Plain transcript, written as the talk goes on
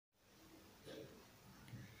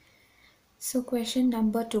So question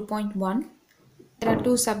number 2.1, there are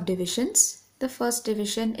two subdivisions. The first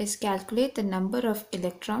division is calculate the number of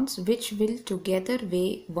electrons which will together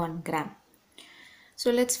weigh 1 gram. So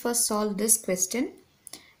let's first solve this question.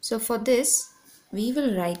 So for this, we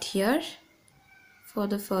will write here for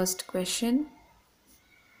the first question,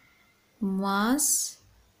 mass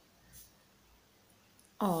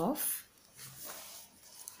of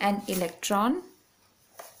an electron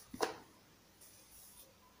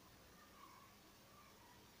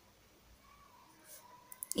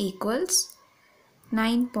equals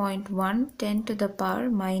 9.1 10 to the power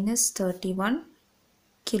minus 31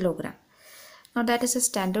 kilogram. Now that is a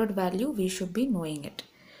standard value, we should be knowing it.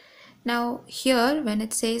 Now here when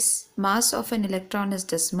it says mass of an electron is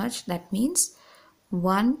this much, that means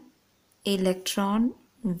one electron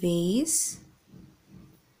weighs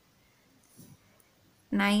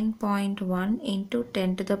 9.1 into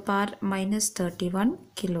 10 to the power minus 31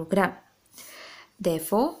 kilogram.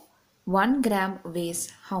 Therefore 1 gram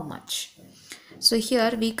weighs how much? So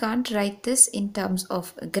here we can't write this in terms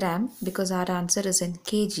of gram because our answer is in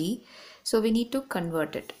kg. So we need to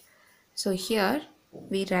convert it. So here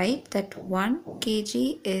we write that 1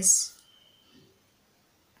 kg is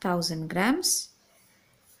 1000 grams.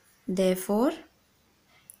 Therefore,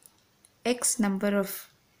 X number of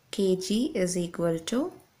kg is equal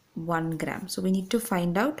to 1 gram. So we need to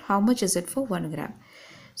find out how much is it for 1 gram.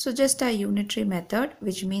 So just a unitary method,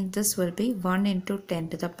 which means this will be 1 into 10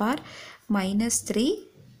 to the power minus 3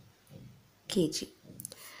 kg.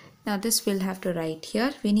 Now this we'll have to write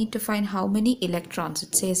here. We need to find how many electrons.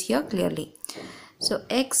 It says here clearly. So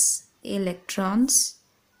X electrons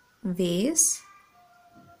weighs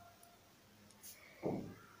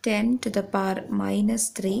 10 to the power minus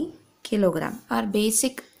 3 kilogram. Our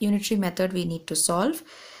basic unitary method we need to solve.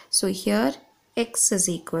 So here X is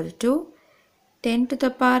equal to 10 to the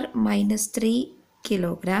power minus 3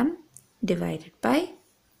 kilogram divided by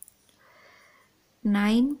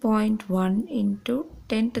 9.1 into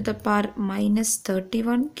 10 to the power minus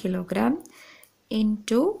 31 kilogram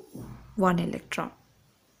into 1 electron.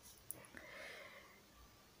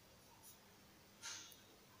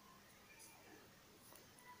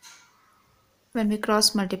 When we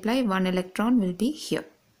cross multiply, 1 electron will be here.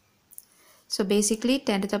 So basically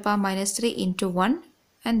 10 to the power minus 3 into 1,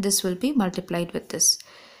 and this will be multiplied with this.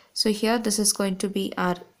 So here this is going to be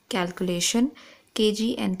our calculation.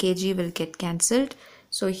 Kg and kg will get cancelled.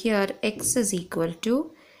 So here X is equal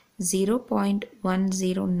to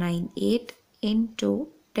 0.1098 into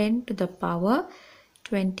 10 to the power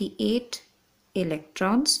 28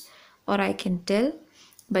 electrons, or I can tell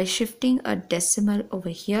by shifting a decimal over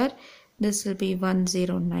here, this will be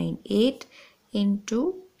 1098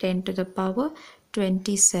 into 10 to the power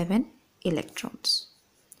 27 electrons.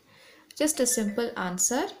 Just a simple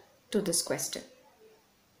answer to this question.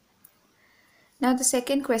 Now the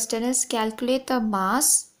second question is calculate the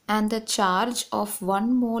mass and the charge of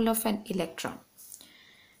 1 mole of an electron.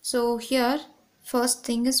 So here first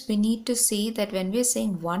thing is we need to see that when we are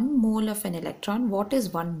saying 1 mole of an electron, what is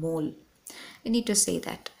 1 mole? We need to say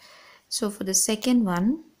that. So for the second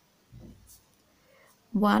one,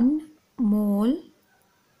 1 mole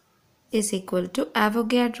is equal to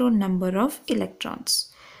Avogadro number of electrons.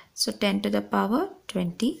 So 10 to the power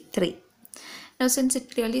 23. Now since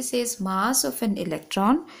it clearly says mass of an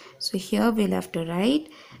electron, so here we'll have to write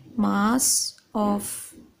mass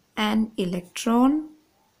of an electron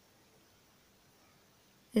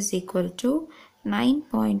is equal to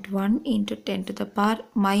 9.1 into 10 to the power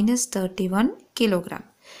minus 31 kilogram.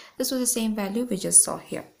 This was the same value we just saw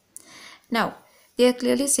here. Now they are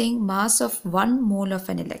clearly saying mass of 1 mole of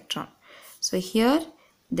an electron. So here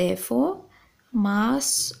therefore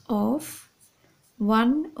mass of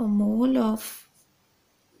 1 mole of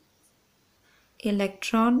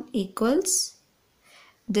electron equals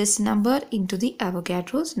this number into the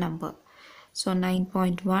Avogadro's number. So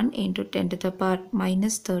 9.1 into 10 to the power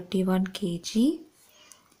minus 31 kg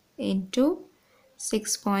into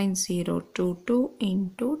 6.022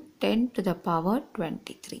 into 10 to the power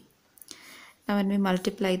 23. Now when we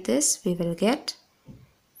multiply this, we will get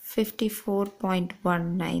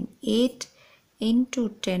 54.198 into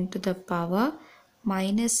 10 to the power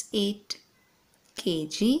minus 8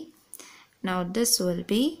 kg. Now this will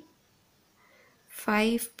be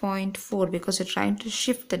 5.4 because we're trying to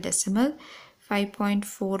shift the decimal.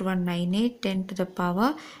 5.4198 10 to the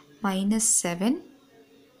power minus 7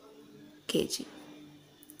 kg.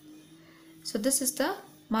 So this is the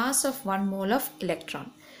mass of 1 mole of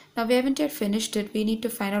electron. Now we haven't yet finished it. We need to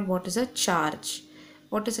find out what is a charge.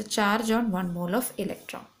 What is a charge on 1 mole of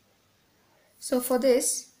electron? So for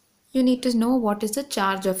this, You need to know what is the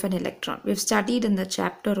charge of an electron. We've studied in the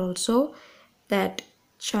chapter also that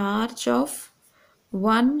charge of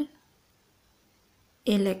one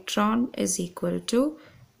electron is equal to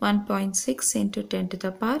 1.6 into 10 to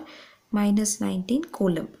the power minus 19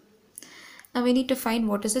 coulomb. Now we need to find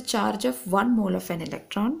what is the charge of 1 mole of an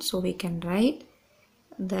electron. So we can write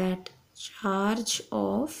that charge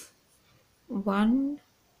of 1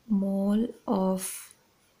 mole of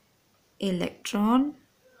electron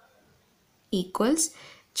equals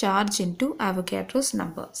charge into Avogadro's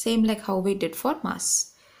number. Same like how we did for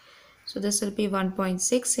mass. So this will be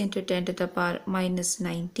 1.6 into 10 to the power minus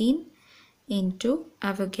 19 into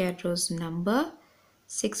Avogadro's number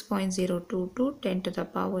 6.022 10 to the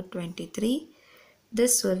power 23.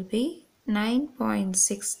 This will be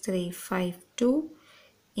 9.6352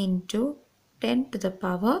 into 10 to the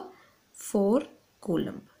power 4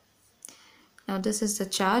 coulomb. Now this is the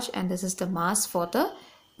charge and this is the mass for the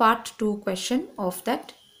part 2 question of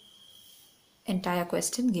that entire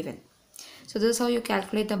question given. So this is how you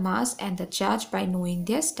calculate the mass and the charge by knowing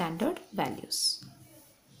their standard values.